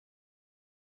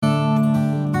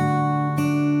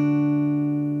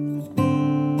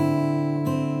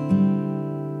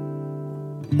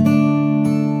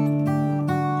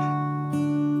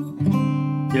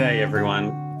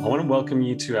everyone. I want to welcome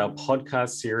you to our podcast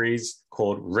series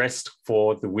called Rest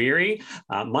for the Weary.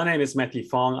 My name is Matthew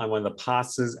Fong. I'm one of the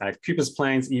pastors at Coopers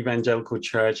Plains Evangelical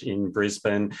Church in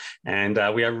Brisbane. And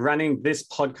we are running this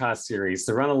podcast series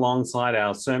to run alongside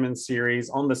our sermon series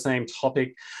on the same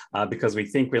topic because we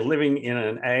think we're living in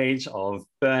an age of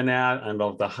burnout and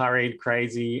of the hurried,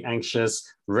 crazy, anxious,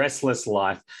 restless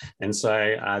life. And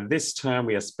so this term,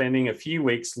 we are spending a few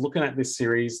weeks looking at this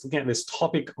series, looking at this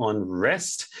topic on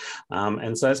rest.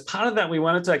 And so as part of that, we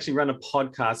wanted to actually run a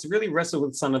podcast to really wrestle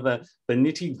with some of the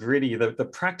nitty gritty, the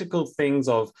practical things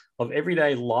of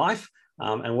everyday life.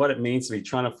 And what it means to be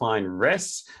trying to find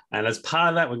rest. And as part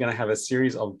of that, we're going to have a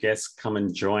series of guests come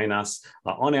and join us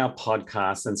on our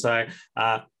podcast. And so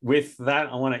with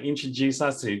that, I want to introduce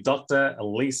us to Dr.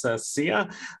 Elisa Sia.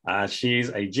 She's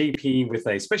a GP with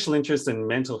a special interest in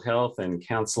mental health and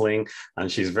counselling.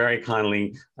 And she's very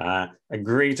kindly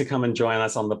agreed to come and join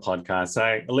us on the podcast.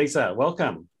 So Elisa,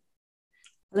 welcome.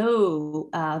 Hello,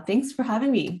 thanks for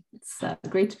having me. It's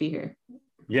great to be here.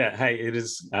 Yeah, hey, it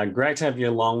is great to have you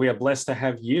along. We are blessed to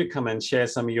have you come and share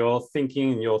some of your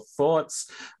thinking and your thoughts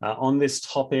on this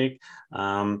topic.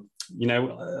 On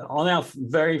our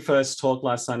very first talk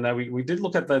last Sunday, we did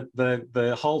look at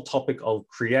the whole topic of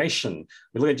creation.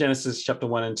 We look at Genesis chapter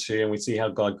 1 and 2, and we see how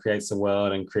God creates the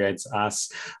world and creates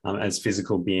us as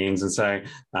physical beings. And so,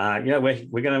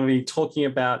 we're going to be talking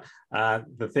about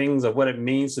the things of what it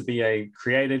means to be a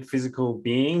created physical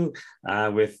being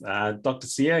with Dr.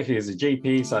 Sia, who's a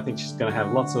GP. So I think she's going to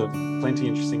have plenty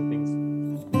interesting things.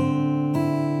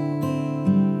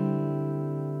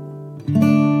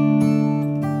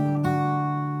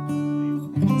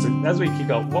 So as we kick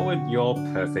off, what would your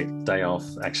perfect day off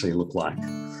actually look like?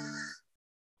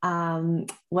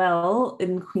 Well,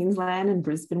 in Queensland and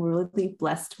Brisbane, we're really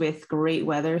blessed with great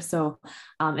weather. So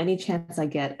any chance I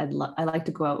get, I like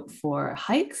to go out for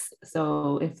hikes.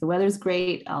 So if the weather's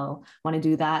great, I'll want to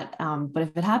do that. But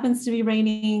if it happens to be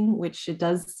raining, which it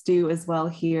does do as well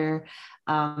here,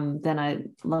 then I'd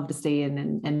love to stay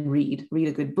in and read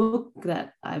a good book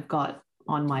that I've got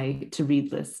on my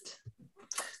to-read list.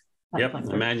 Yep, I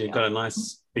imagine you've got a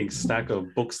nice big stack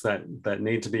of books that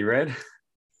need to be read.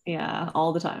 Yeah,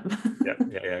 all the time.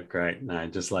 Yeah, great. No,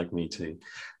 just like me too.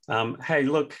 Hey,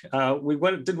 look, we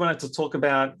wanted to talk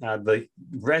about the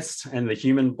rest and the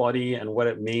human body and what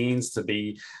it means to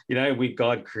be,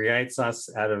 God creates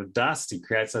us out of dust. He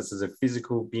creates us as a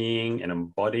physical being, an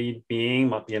embodied being,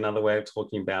 might be another way of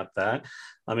talking about that.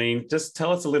 I mean, just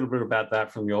tell us a little bit about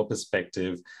that from your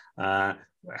perspective.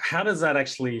 How does that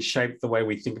actually shape the way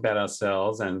we think about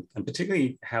ourselves and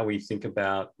particularly how we think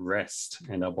about rest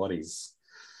and our bodies?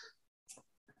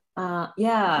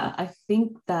 I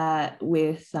think that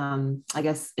with, I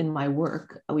guess in my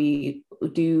work, we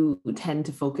do tend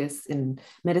to focus in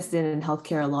medicine and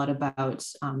healthcare a lot about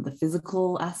the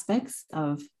physical aspects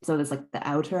so there's like the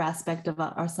outer aspect of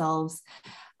ourselves.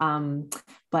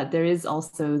 But there is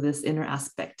also this inner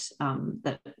aspect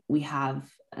that we have,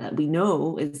 we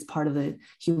know is part of the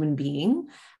human being.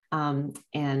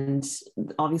 And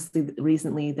obviously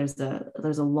recently there's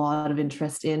a lot of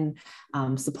interest in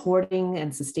supporting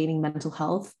and sustaining mental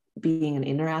health being an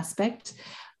inner aspect.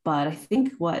 But I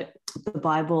think what the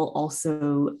Bible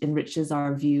also enriches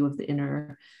our view of the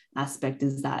inner aspect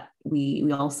is that we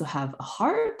also have a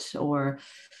heart or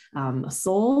a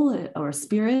soul or a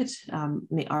spirit,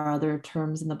 are other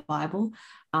terms in the Bible.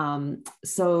 While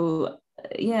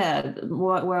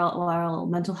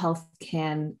mental health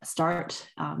can start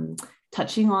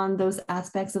touching on those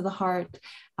aspects of the heart,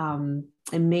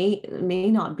 it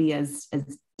may not be as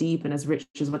deep and as rich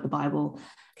as what the Bible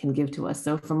can give to us.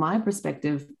 So from my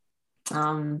perspective,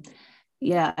 I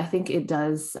think it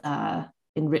does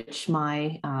enrich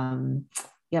my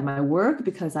my work,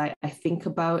 because I think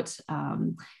about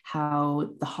how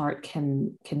the heart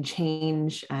can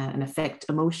change and affect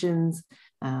emotions,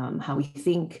 how we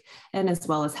think, and as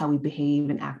well as how we behave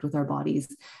and act with our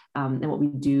bodies, and what we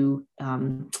do,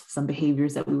 some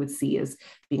behaviors that we would see as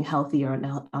being healthy or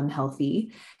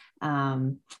unhealthy.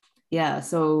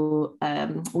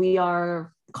 We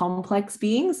are complex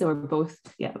beings, so we're both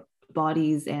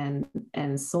bodies and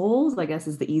souls, I guess,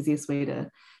 is the easiest way to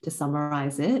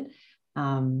summarize it.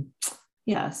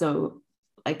 So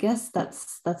I guess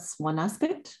that's one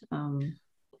aspect.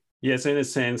 Yes, in a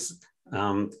sense,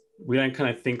 we don't kind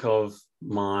of think of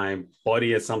my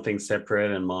body as something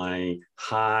separate and my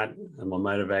heart and my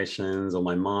motivations or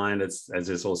my mind as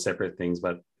just all separate things.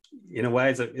 But in a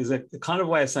way, is a kind of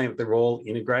way of saying that they're all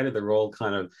integrated, they're all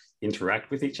kind of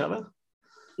interact with each other.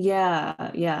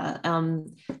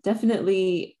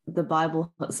 Definitely the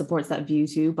Bible supports that view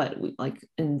too, but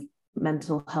in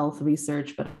mental health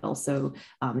research, but also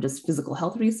just physical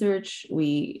health research,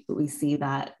 we see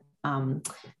that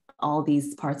all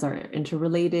these parts are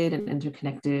interrelated and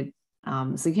interconnected.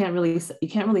 So you can't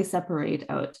really separate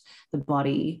out the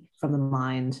body from the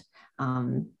mind.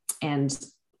 And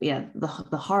yeah, the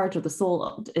heart or the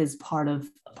soul is part of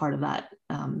that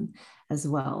as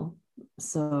well.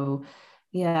 So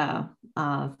yeah,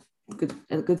 a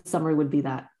good summary would be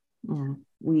that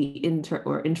we're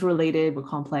interrelated, we're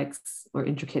complex, we're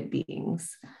intricate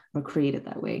beings, we're created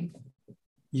that way.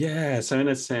 Yeah, so in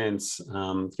a sense,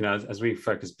 as we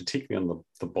focus particularly on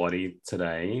the body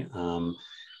today,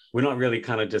 we're not really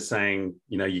kind of just saying,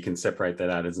 you can separate that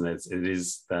out, isn't it? It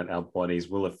is that our bodies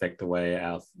will affect the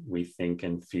way we think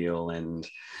and feel, and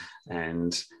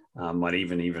might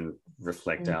even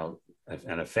reflect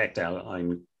and affect our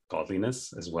own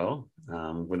godliness as well.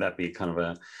 Would that be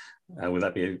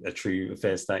a true,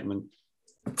 fair statement?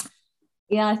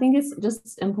 Yeah, I think it's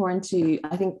just important to,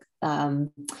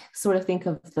 sort of think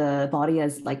of the body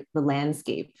as like the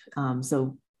landscape.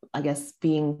 So I guess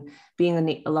being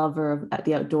a lover of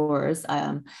the outdoors,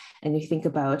 and you think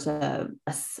about a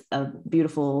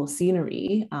beautiful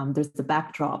scenery, there's the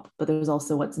backdrop, but there's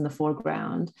also what's in the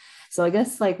foreground. So I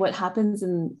guess like what happens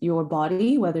in your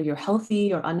body, whether you're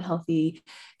healthy or unhealthy,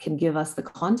 can give us the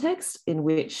context in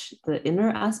which the inner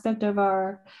aspect of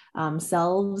our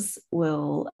selves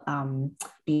will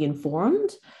be informed.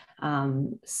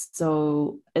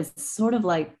 So it's sort of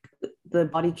like the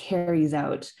body carries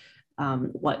out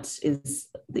what is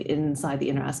inside the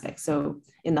inner aspect. So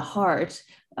in the heart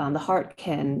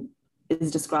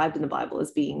is described in the Bible as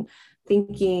being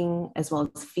thinking, as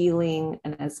well as feeling,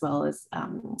 and as well as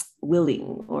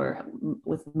willing, or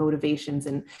with motivations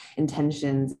and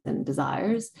intentions and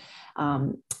desires.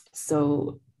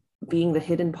 So being the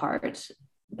hidden part,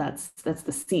 that's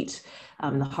the seat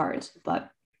in the heart. But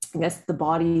I guess the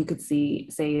body, you could say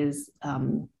is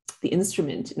the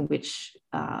instrument in which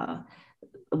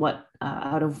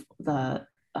out of the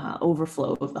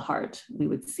overflow of the heart we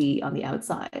would see on the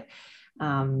outside.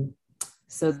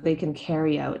 So they can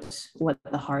carry out what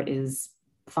the heart is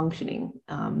functioning.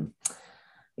 So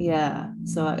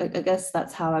I guess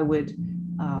that's how I would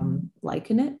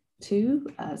liken it to,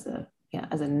 as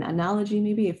an analogy,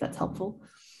 maybe, if that's helpful.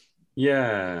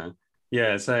 Yeah.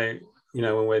 So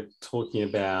when we're talking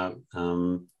about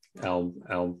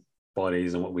our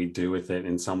bodies and what we do with it,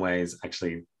 in some ways,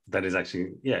 that is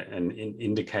an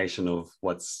indication of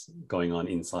what's going on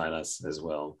inside us as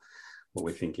well, what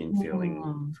we're thinking,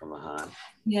 feeling from the heart.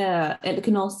 Yeah, and it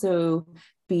can also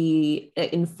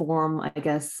inform, I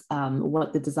guess,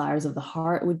 what the desires of the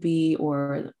heart would be,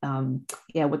 or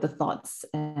what the thoughts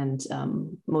and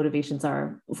motivations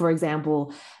are. For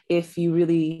example, if you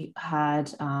really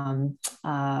had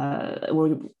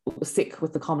were sick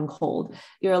with the common cold,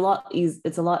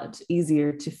 it's a lot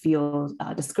easier to feel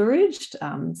discouraged,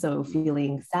 so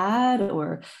feeling sad,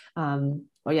 or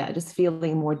just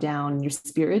feeling more down in your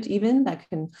spirit, even that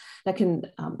can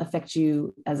affect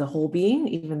you as a whole being,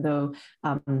 even though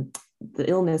the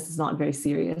illness is not very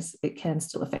serious. It can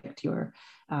still affect your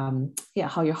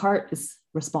how your heart is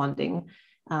responding.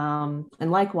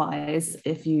 And likewise,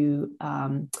 if you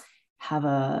have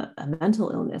a mental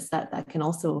illness, that can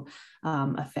also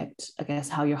affect, I guess,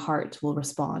 how your heart will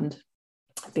respond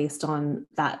based on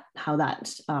how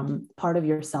that part of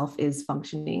yourself is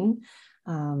functioning.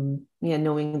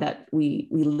 Knowing that we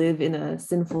live in a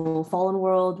sinful, fallen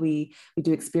world, we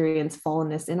do experience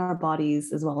fallenness in our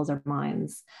bodies as well as our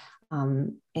minds,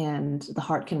 and the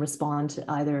heart can respond to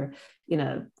either in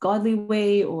a godly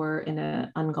way or in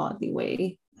an ungodly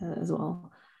way as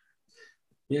well.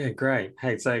 Yeah, great.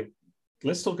 Hey, so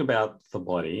let's talk about the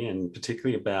body, and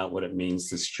particularly about what it means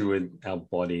to steward our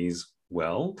bodies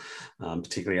well,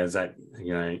 particularly as that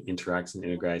interacts and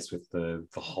integrates with the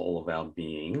whole of our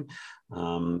being.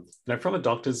 From a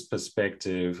doctor's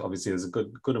perspective, obviously there's a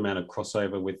good amount of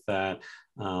crossover with that.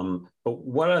 But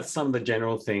what are some of the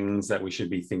general things that we should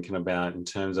be thinking about in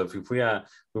terms of, if we're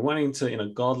wanting to, in a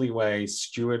godly way,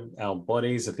 steward our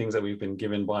bodies, the things that we've been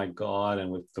given by God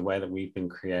and with the way that we've been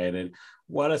created?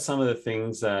 What are some of the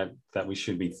things that we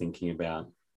should be thinking about?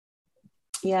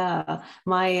 Yeah,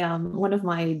 my one of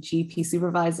my GP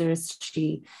supervisors,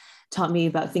 she taught me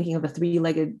about thinking of a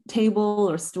three-legged table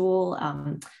or stool.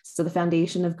 So the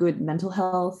foundation of good mental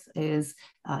health is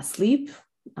sleep,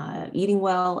 eating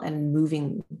well, and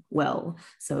moving well.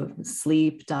 So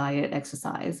sleep, diet,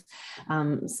 exercise.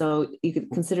 So you could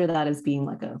consider that as being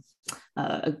like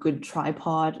a good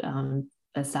tripod,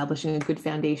 establishing a good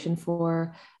foundation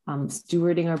for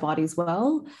stewarding our bodies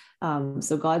well.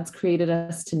 So God's created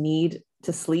us to need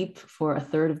to sleep for a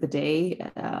third of the day,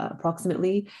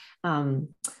 approximately,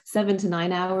 7 to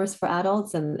 9 hours for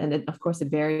adults. And it, of course, it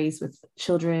varies with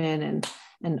children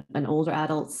and older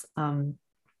adults.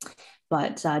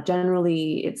 But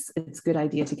generally, it's a good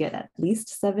idea to get at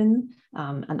least 7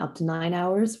 and up to 9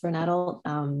 hours for an adult.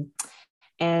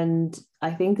 And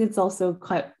I think it's also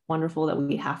quite wonderful that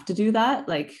we have to do that.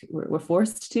 Like we're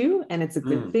forced to, and it's a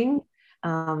good thing.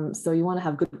 So you want to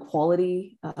have good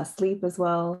quality sleep as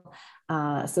well.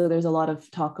 So there's a lot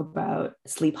of talk about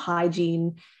sleep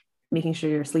hygiene, making sure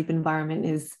your sleep environment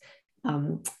is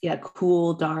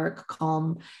cool, dark,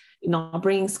 calm. Not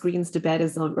bringing screens to bed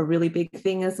is a really big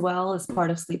thing as well as part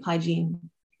of sleep hygiene.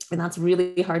 And that's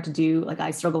really hard to do. Like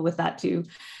I struggle with that too.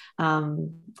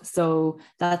 So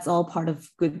that's all part of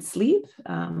good sleep.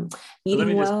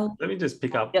 Eating well. Let me just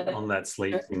pick up on that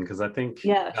sleep thing, because I think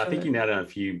I think you nailed on a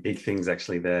few big things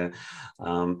actually there.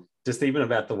 Just even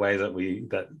about the way that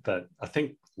that I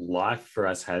think life for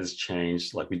us has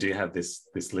changed. Like we do have this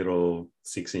little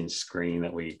 6-inch screen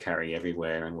that we carry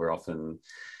everywhere, and we're often,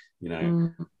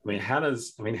 I mean, how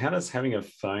does having a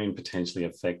phone potentially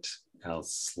affect our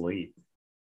sleep?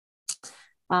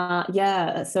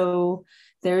 So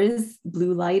there is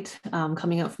blue light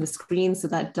coming out from the screen, so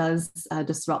that does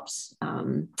disrupt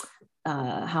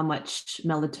how much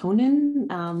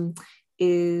melatonin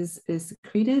is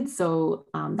secreted. So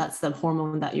that's the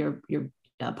hormone that your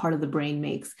part of the brain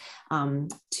makes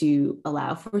to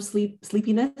allow for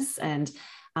sleepiness, and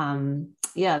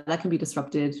that can be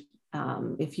disrupted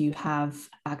if you have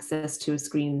access to a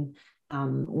screen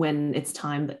when it's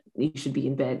time that you should be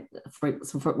in bed. For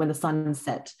when the sun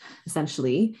set,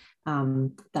 essentially,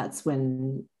 that's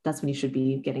when you should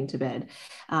be getting to bed.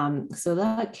 So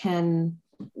that can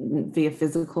be a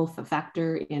physical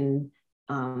factor in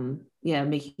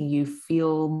making you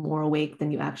feel more awake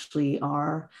than you actually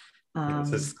are.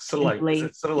 It's sort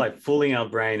of like fooling our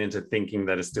brain into thinking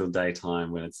that it's still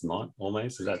daytime when it's not,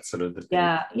 almost. Is that sort of the thing?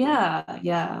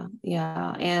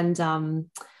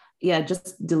 And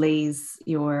just delays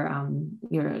your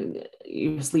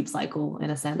sleep cycle in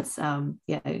a sense.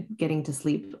 Getting to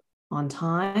sleep on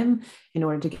time in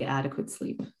order to get adequate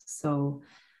sleep. So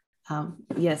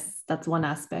yes, that's one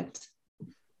aspect.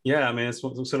 Yeah, I mean, it's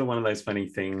sort of one of those funny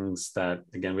things that,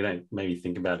 again, we don't maybe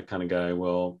think about it, kind of go,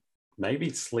 well, maybe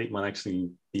sleep might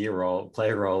actually play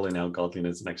a role in our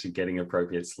godliness and actually getting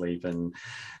appropriate sleep and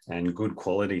good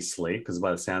quality sleep. Because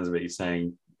by the sounds of it, you're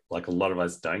saying like a lot of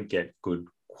us don't get good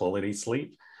quality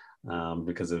sleep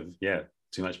because of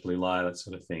too much blue light, that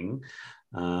sort of thing.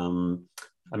 Are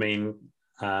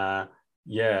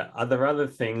there other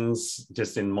things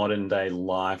just in modern day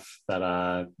life that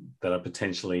are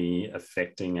potentially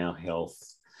affecting our health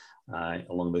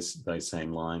along those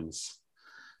same lines?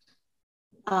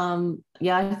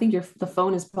 I think the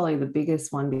phone is probably the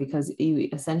biggest one, because you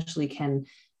essentially can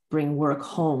bring work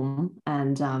home,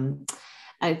 and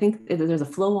I think there's a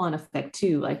flow-on effect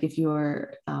too. Like if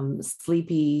you're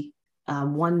sleepy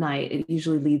one night, it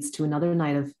usually leads to another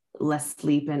night of less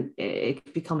sleep, and it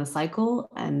can become a cycle,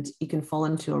 and you can fall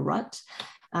into a rut.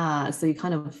 So you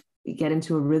kind of get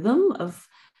into a rhythm of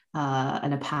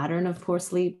and a pattern of poor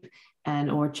sleep,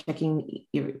 or checking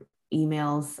your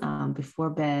emails before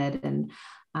bed. And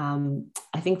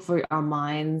I think for our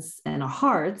minds and our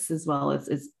hearts as well,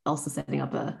 it's also setting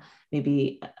up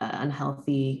maybe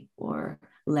unhealthy or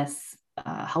less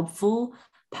helpful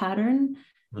pattern.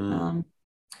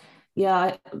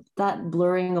 That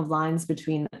blurring of lines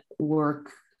between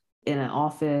work in an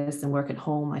office and work at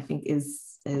home, I think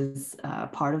is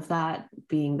part of that,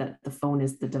 being that the phone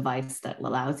is the device that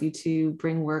allows you to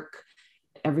bring work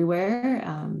everywhere.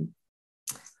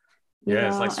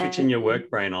 It's like switching your work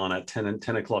brain on at 10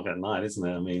 o'clock at night, isn't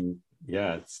it? I mean,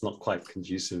 it's not quite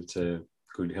conducive to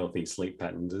good, healthy sleep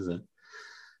patterns, is it?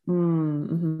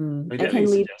 Mm-hmm. Do you have any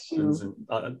suggestions?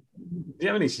 Do you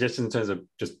have any suggestions in terms of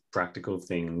just practical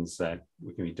things that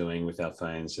we can be doing with our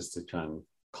phones just to try and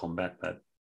combat that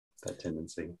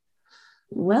tendency?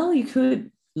 Well, you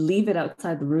could leave it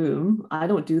outside the room. I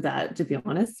don't do that, to be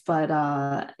honest, but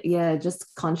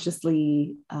just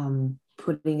consciously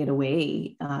putting it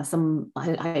away.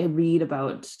 I read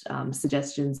about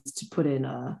suggestions to put in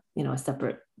a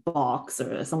separate box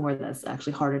or somewhere that's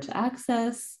actually harder to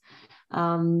access.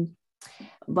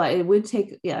 But it would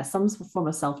take some form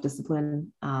of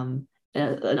self-discipline, an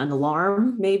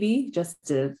alarm maybe,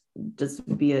 just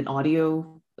be an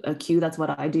audio cue. That's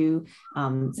what I do,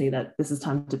 say that this is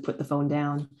time to put the phone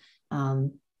down.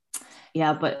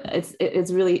 But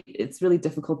it's really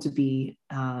difficult to be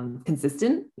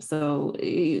consistent. So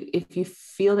if you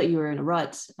feel that you're in a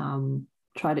rut,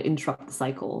 try to interrupt the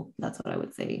cycle. That's what I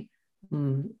would say.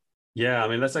 Yeah, I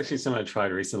mean, that's actually something I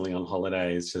tried recently on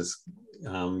holiday. It's just, we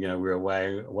were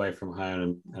away from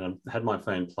home, and I had my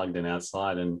phone plugged in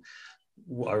outside, and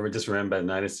I would just remember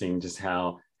noticing just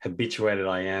how habituated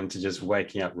I am to just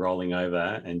waking up, rolling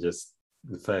over, and just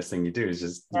the first thing you do is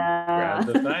just grab Yeah.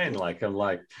 the phone.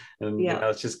 And Yeah.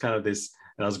 it's just kind of this,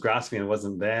 and I was grasping, it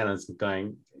wasn't there, and I was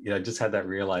going, just had that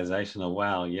realization of,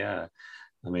 wow, yeah.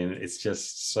 I mean, it's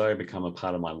just so become a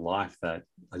part of my life that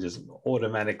I just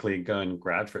automatically go and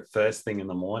grab for it first thing in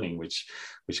the morning, which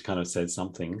kind of said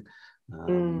something.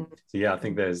 Mm. So yeah, I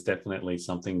think there's definitely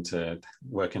something to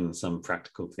work in some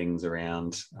practical things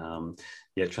around, trying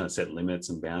to set limits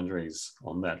and boundaries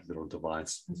on that little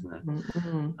device, isn't it?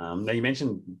 Mm-hmm. Now you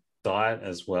mentioned diet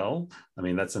as well. I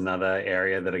mean, that's another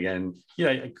area that, again,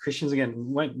 Christians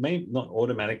again may not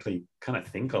automatically kind of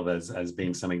think of as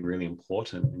being something really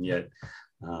important, and yet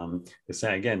they're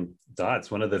saying, again,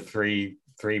 diet's one of the three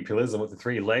pillars, or the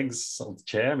three legs of the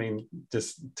chair. I mean,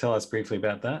 just tell us briefly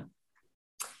about that.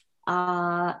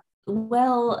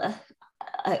 Well,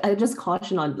 I just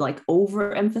caution on like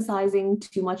overemphasizing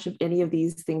too much of any of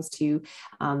these things too.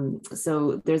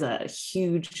 So there's a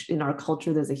huge, in our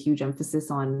culture, there's a huge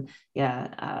emphasis on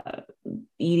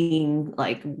eating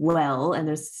like well, and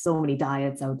there's so many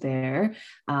diets out there.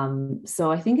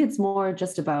 So I think it's more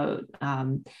just about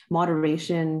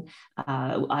moderation.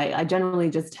 I generally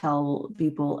just tell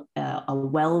people a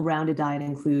well-rounded diet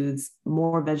includes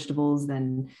more vegetables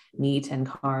than meat and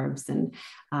carbs, and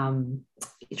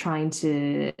trying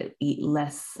to eat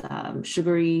less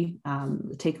sugary,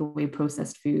 take away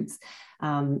processed foods.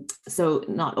 So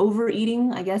not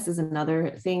overeating, I guess, is another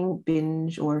thing.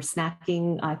 Binge or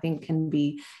snacking, I think, can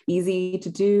be easy to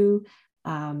do.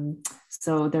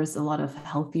 So there's a lot of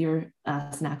healthier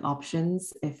snack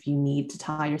options if you need to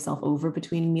tie yourself over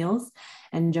between meals,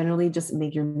 and generally just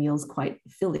make your meals quite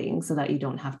filling so that you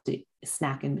don't have to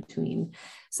snack in between.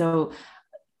 So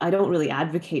I don't really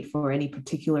advocate for any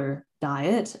particular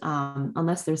diet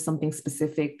unless there's something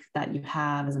specific that you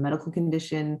have as a medical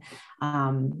condition.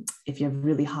 If you have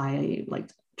really high, like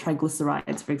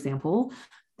triglycerides, for example,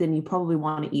 then you probably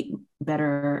want to eat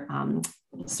better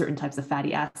certain types of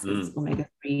fatty acids,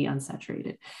 omega-3,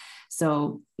 unsaturated.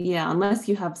 So yeah, unless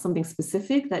you have something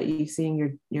specific that you're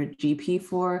seeing your GP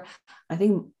for, I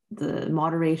think the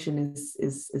moderation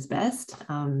is best.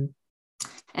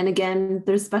 And again,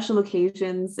 there's special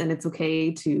occasions, and it's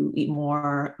okay to eat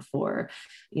more for,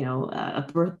 a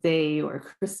birthday or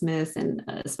Christmas and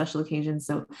a special occasion.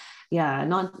 So yeah,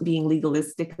 not being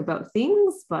legalistic about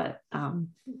things, but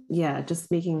just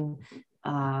making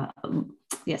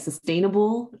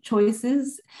sustainable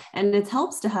choices. And it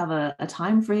helps to have a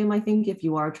time frame, I think, if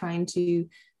you are trying to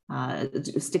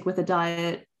stick with a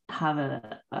diet, have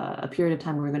a period of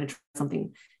time where we're going to try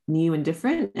something new and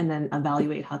different, and then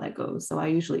evaluate how that goes. So I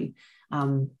usually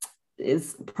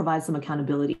provide some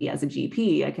accountability as a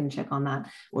GP. I can check on that,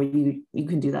 or you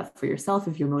can do that for yourself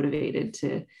if you're motivated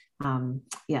to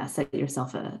set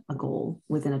yourself a goal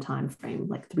within a time frame,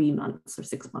 like 3 months or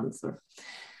 6 months or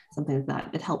something like that.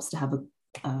 It helps to have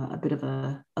a bit of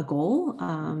a goal,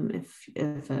 if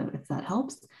that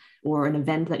helps, or an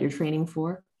event that you're training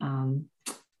for.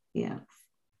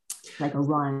 Like a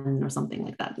run or something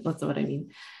like that. That's what I mean.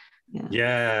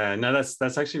 Yeah, no,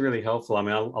 that's actually really helpful. I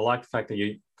mean, I like the fact that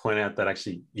you point out that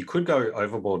actually you could go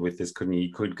overboard with this, couldn't you?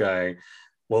 You could go,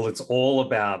 well, it's all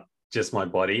about just my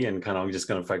body, and kind of I'm just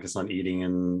going to focus on eating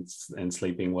and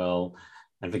sleeping well,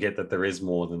 and forget that there is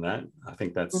more than that. I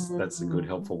think that's a good,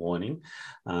 helpful warning.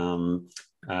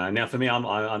 Now, for me, I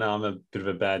know I'm a bit of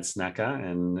a bad snacker,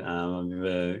 and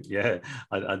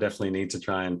I definitely need to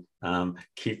try and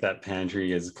keep that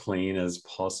pantry as clean as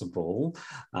possible.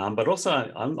 But also,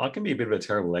 I can be a bit of a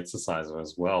terrible exerciser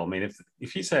as well. I mean,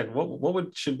 if you said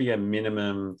what should be a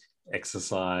minimum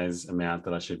exercise amount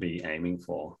that I should be aiming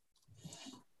for?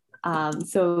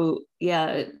 So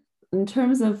yeah, in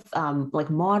terms of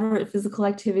like moderate physical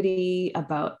activity,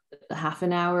 about half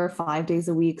an hour, 5 days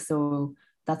a week. So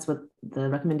that's what the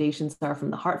recommendations are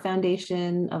from the Heart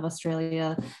Foundation of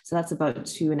Australia. So that's about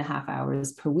 2.5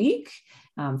 hours per week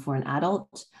for an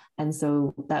adult. And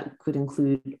so that could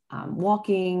include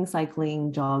walking,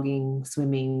 cycling, jogging,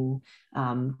 swimming,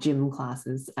 gym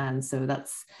classes. And so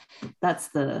that's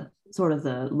the sort of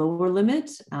the lower limit.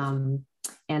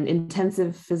 And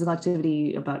intensive physical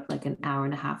activity, about like an hour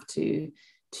and a half to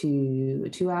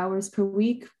 2 hours per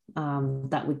week.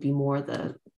 That would be more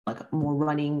more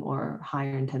running or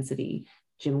higher intensity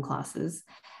gym classes.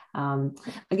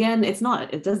 Again, it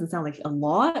doesn't sound like a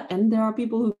lot. And there are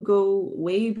people who go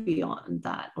way beyond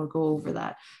that or go over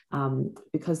that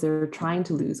because they're trying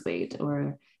to lose weight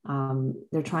or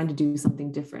they're trying to do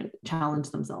something different,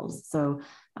 challenge themselves. So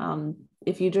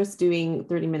if you're just doing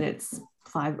 30 minutes,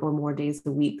 5 or more days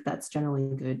a week, that's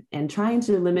generally good. And trying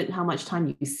to limit how much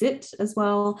time you sit as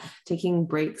well, taking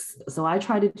breaks. So I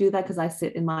try to do that because I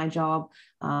sit in my job.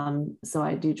 So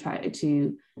I do try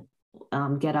to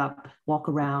get up, walk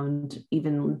around,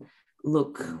 even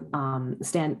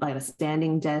stand by a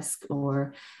standing desk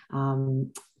or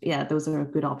those are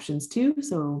good options too.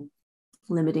 So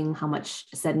limiting how much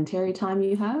sedentary time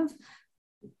you have.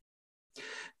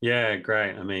 Yeah,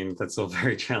 great. I mean, that's all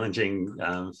very challenging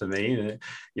for me.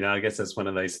 I guess that's one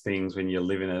of those things when you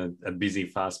live in a busy,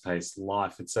 fast-paced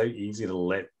life, it's so easy to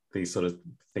let these sort of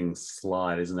things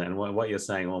slide, isn't it? And what you're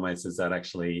saying almost is that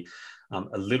actually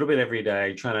a little bit every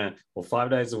day, or 5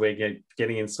 days a week,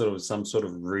 getting in some sort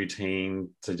of routine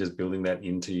to just building that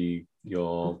into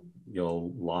your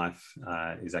life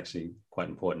is actually quite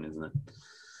important, isn't it?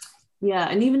 Yeah,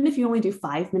 and even if you only do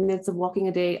 5 minutes of walking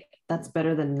a day, that's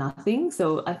better than nothing.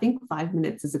 So I think 5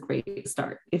 minutes is a great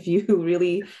start. If you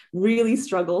really, really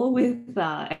struggle with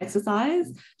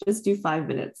exercise, just do 5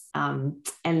 minutes.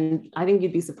 And I think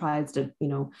you'd be surprised at,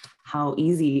 how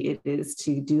easy it is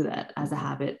to do that as a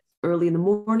habit. Early in the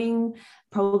morning,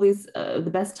 probably is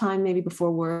the best time, maybe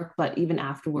before work, but even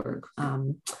after work.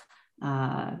 And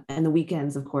the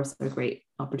weekends, of course, are great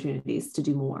opportunities to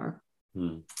do more.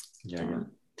 Yeah.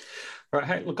 All right.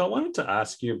 Hey, look, I wanted to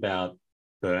ask you about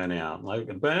burnout. Like,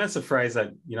 burnout's a phrase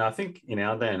that, I think in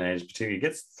our day and age, particularly, it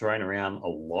gets thrown around a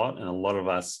lot, and a lot of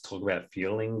us talk about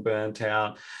feeling burnt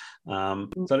out. So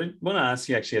I want to ask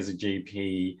you, actually, as a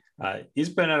GP,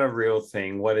 is burnout a real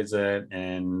thing? What is it?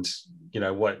 And,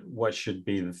 what should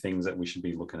be the things that we should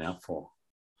be looking out for?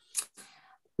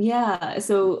 Yeah,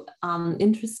 so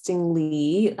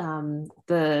interestingly,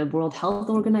 the World Health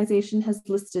Organization has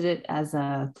listed it as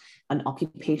an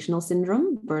occupational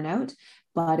syndrome, burnout,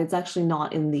 but it's actually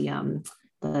not in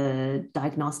the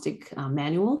diagnostic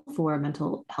manual for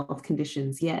mental health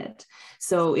conditions yet.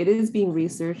 So it is being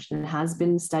researched and has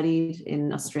been studied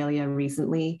in Australia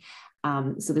recently.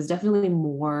 So there's definitely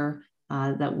more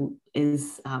that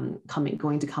is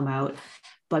going to come out,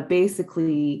 but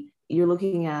basically, you're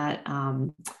looking at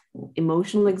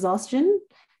emotional exhaustion,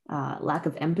 lack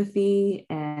of empathy,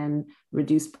 and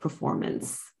reduced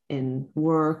performance in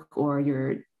work or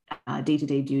your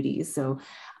day-to-day duties. So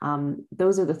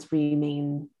those are the 3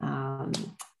 main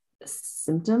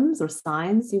symptoms or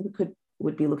signs you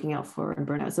would be looking out for in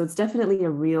burnout. So it's definitely a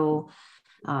real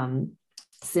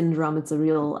syndrome. It's a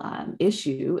real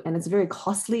issue, and it's a very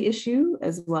costly issue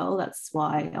as well. That's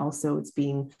why also it's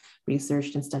being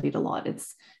researched and studied a lot.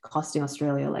 It's costing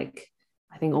Australia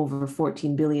I think over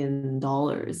 $14 billion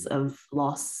of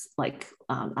loss,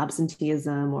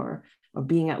 absenteeism or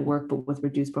being at work but with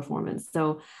reduced performance.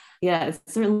 So yeah, it's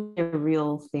certainly a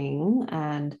real thing.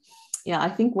 And yeah, I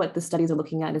think what the studies are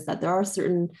looking at is that there are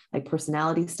certain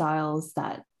personality styles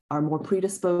that are more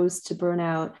predisposed to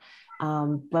burnout.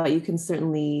 But you can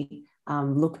certainly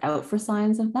look out for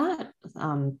signs of that.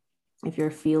 If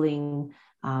you're feeling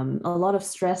a lot of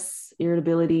stress,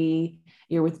 irritability,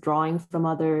 you're withdrawing from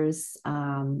others,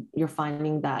 you're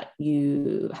finding that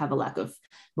you have a lack of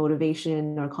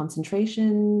motivation or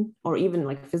concentration, or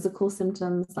even physical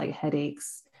symptoms like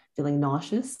headaches, feeling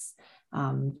nauseous.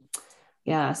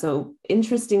 So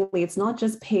interestingly, it's not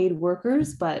just paid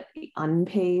workers, but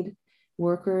unpaid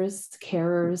workers,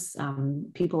 carers,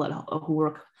 people who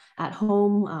work at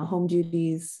home, home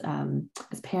duties,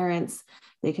 as parents,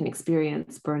 they can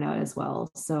experience burnout as well.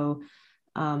 So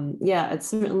it's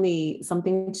certainly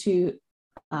something to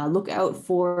look out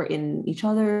for in each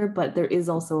other, but there is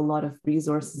also a lot of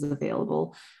resources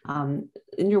available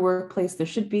in your workplace. There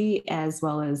should be, as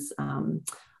well as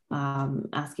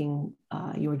asking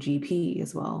your GP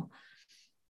as well.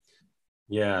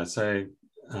 Yeah, so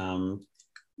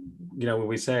when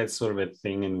we say it's sort of a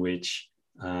thing in which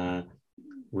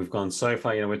we've gone so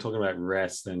far, we're talking about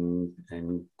rest and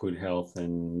good health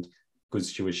and good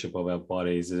stewardship of our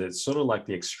bodies. It's sort of like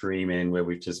the extreme end where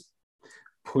we've just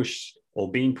pushed or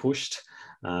been pushed.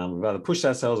 We've either pushed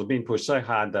ourselves or been pushed so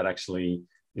hard that actually,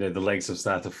 the legs have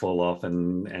started to fall off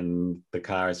and the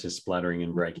car is just spluttering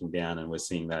and breaking down, and we're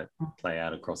seeing that play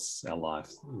out across our life.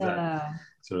 Is that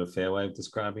sort of a fair way of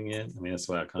describing it? I mean, that's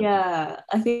why I kind of...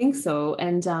 I think so.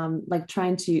 And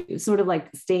trying to sort of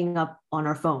staying up on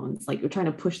our phones, we're trying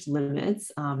to push the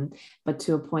limits, but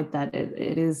to a point that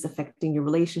it is affecting your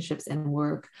relationships and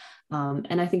work.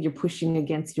 And I think you're pushing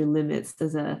against your limits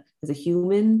as a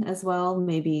human as well.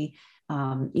 Maybe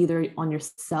either on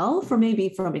yourself or maybe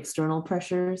from external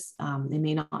pressures. It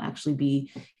may not actually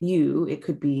be you, it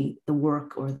could be the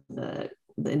work or the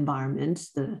environment,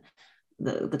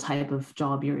 the type of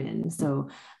job you're in. So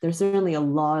there's certainly a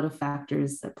lot of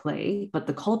factors at play, but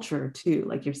the culture too,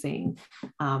 like you're saying,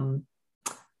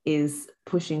 is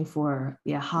pushing for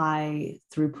high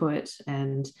throughput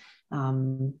and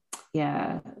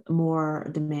more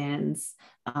demands,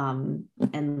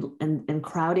 and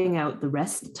crowding out the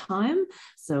rest time.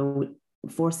 So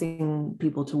forcing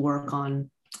people to work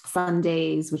on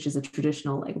Sundays, which is a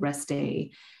traditional like rest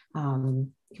day,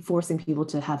 forcing people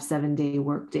to have 7-day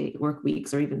work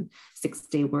weeks or even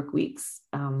 6-day work weeks,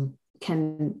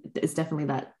 is definitely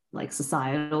that like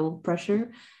societal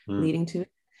pressure leading to it.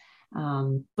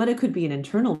 But it could be an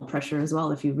internal pressure as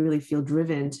well if you really feel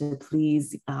driven to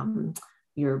please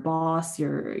your boss,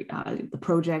 the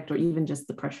project, or even just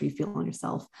the pressure you feel on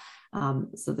yourself.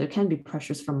 So there can be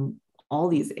pressures from all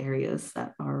these areas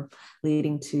that are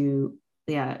leading to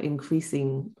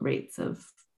increasing rates of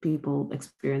people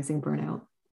experiencing burnout.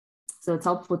 So it's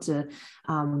helpful to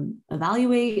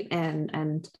evaluate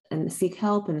and seek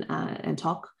help and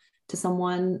talk to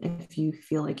someone if you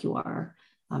feel like you are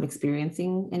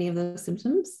experiencing any of those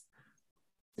symptoms.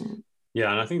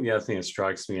 Yeah, and I think the other thing that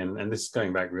strikes me, and this is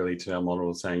going back really to our model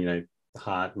of saying,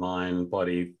 heart, mind,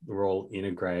 body, we're all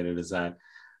integrated, is that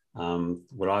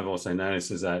what I've also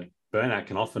noticed is that burnout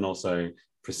can often also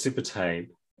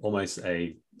precipitate almost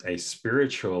a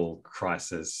spiritual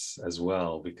crisis as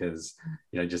well, because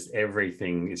just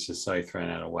everything is just so thrown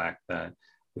out of whack that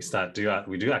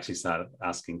we do actually start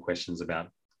asking questions about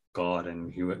God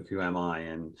and who am I,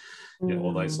 and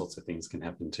all those sorts of things can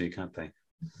happen too, can't they?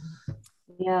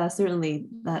 Yeah, certainly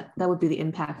that would be the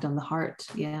impact on the heart.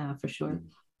 Yeah, for sure.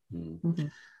 Mm-hmm.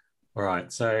 All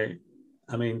right, so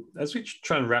I mean, as we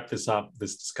try and wrap this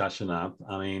discussion up,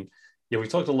 I mean, we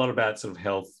talked a lot about sort of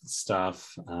health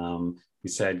stuff. We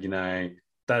said,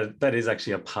 that is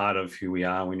actually a part of who we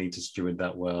are. We need to steward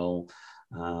that well.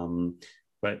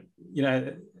 But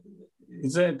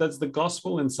does the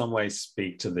gospel in some way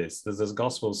speak to this? Does the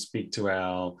gospel speak to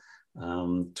our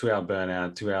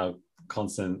burnout, to our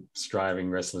constant striving,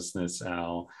 restlessness,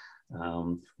 our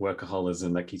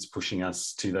workaholism that keeps pushing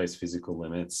us to those physical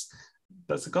limits?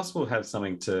 Does the gospel have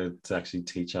something to actually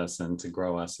teach us and to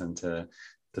grow us and to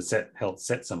help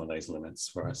set some of those limits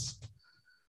for us?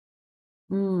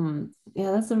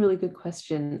 Yeah, that's a really good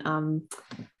question.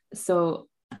 So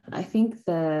I think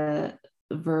the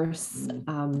verse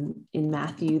in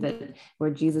Matthew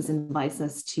where Jesus invites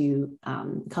us to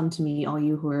come to me, all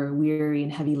you who are weary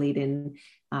and heavy laden,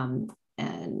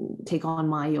 and take on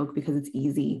my yoke because it's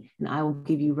easy and I will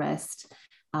give you rest.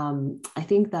 I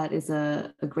think that is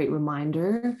a great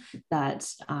reminder that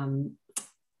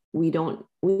we don't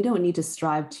need to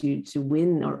strive to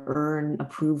win or earn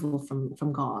approval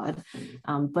from God,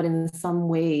 but in some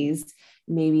ways,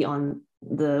 maybe on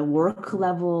the work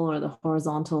level or the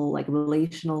horizontal, like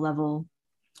relational level,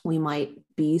 we might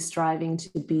be striving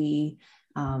to be,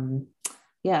 trying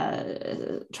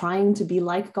to be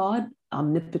like God,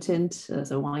 omnipotent,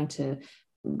 so wanting to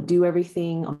do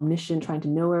everything, omniscient, trying to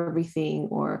know everything,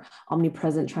 or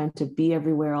omnipresent, trying to be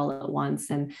everywhere all at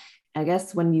once. And I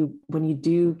guess when you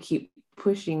do keep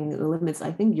pushing the limits,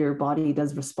 I think your body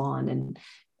does respond,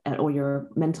 or your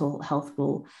mental health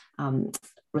will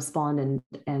respond,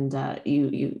 and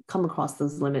you come across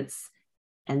those limits,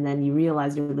 and then you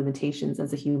realize your limitations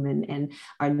as a human and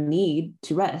our need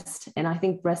to rest. And I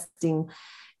think resting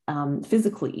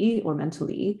physically or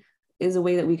mentally is a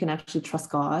way that we can actually trust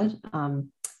God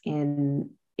in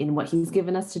what he's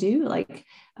given us to do, like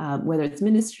whether it's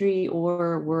ministry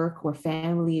or work or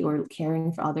family or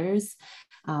caring for others.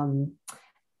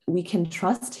 We can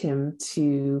trust him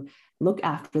to look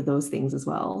after those things as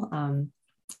well,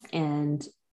 and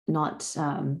not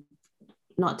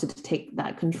to take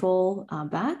that control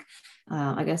back.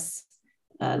 I guess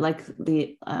like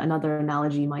another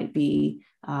analogy might be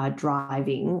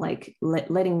driving, like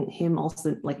letting him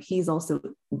also, like he's also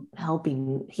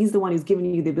helping. He's the one who's given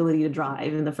you the ability to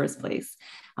drive in the first place.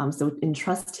 So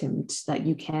entrust him that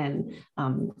you can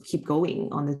keep going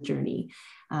on the journey.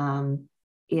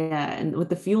 And with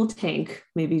the fuel tank,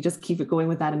 maybe just keep it going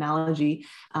with that analogy.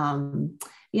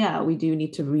 We do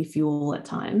need to refuel at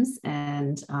times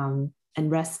and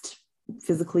rest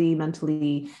physically,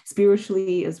 mentally,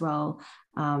 spiritually as well.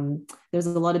 There's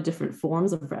a lot of different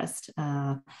forms of rest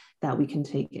that we can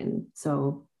take in.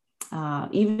 So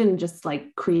even just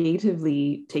like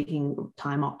creatively taking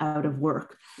time out of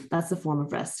work, that's a form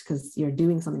of rest because you're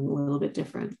doing something a little bit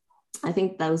different. I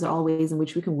think those are all ways in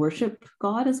which we can worship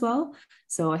God as well.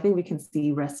 So I think we can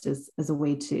see rest as a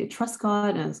way to trust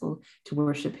God and as well to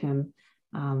worship him.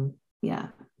 Yeah.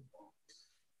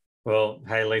 Well,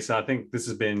 hey, Lisa, I think this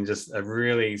has been just a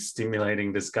really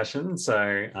stimulating discussion.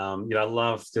 So, I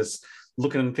love just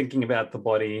looking and thinking about the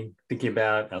body, thinking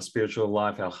about our spiritual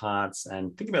life, our hearts,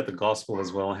 and thinking about the gospel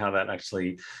as well, how that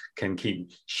actually can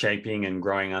keep shaping and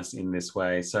growing us in this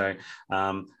way. So,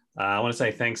 I want to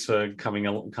say thanks for coming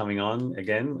on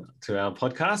again to our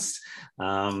podcast.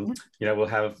 We'll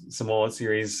have some more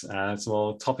series, some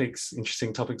more topics,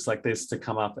 interesting topics like this to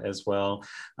come up as well.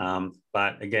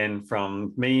 But again,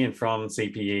 from me and from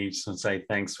CPE, just want to say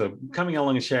thanks for coming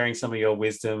along and sharing some of your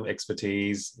wisdom,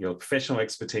 expertise, your professional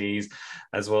expertise,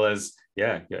 as well as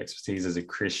your expertise as a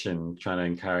Christian, trying to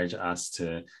encourage us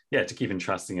to keep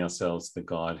entrusting ourselves to the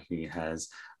God who has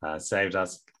saved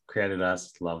us, created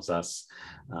us, loves us.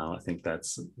 I think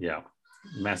that's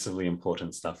massively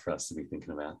important stuff for us to be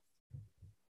thinking about.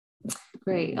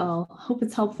 Great. I hope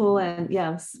it's helpful, and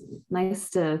it's nice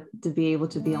to be able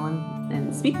to be on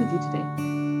and speak with you today.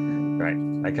 Great.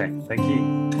 Okay. Thank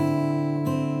you.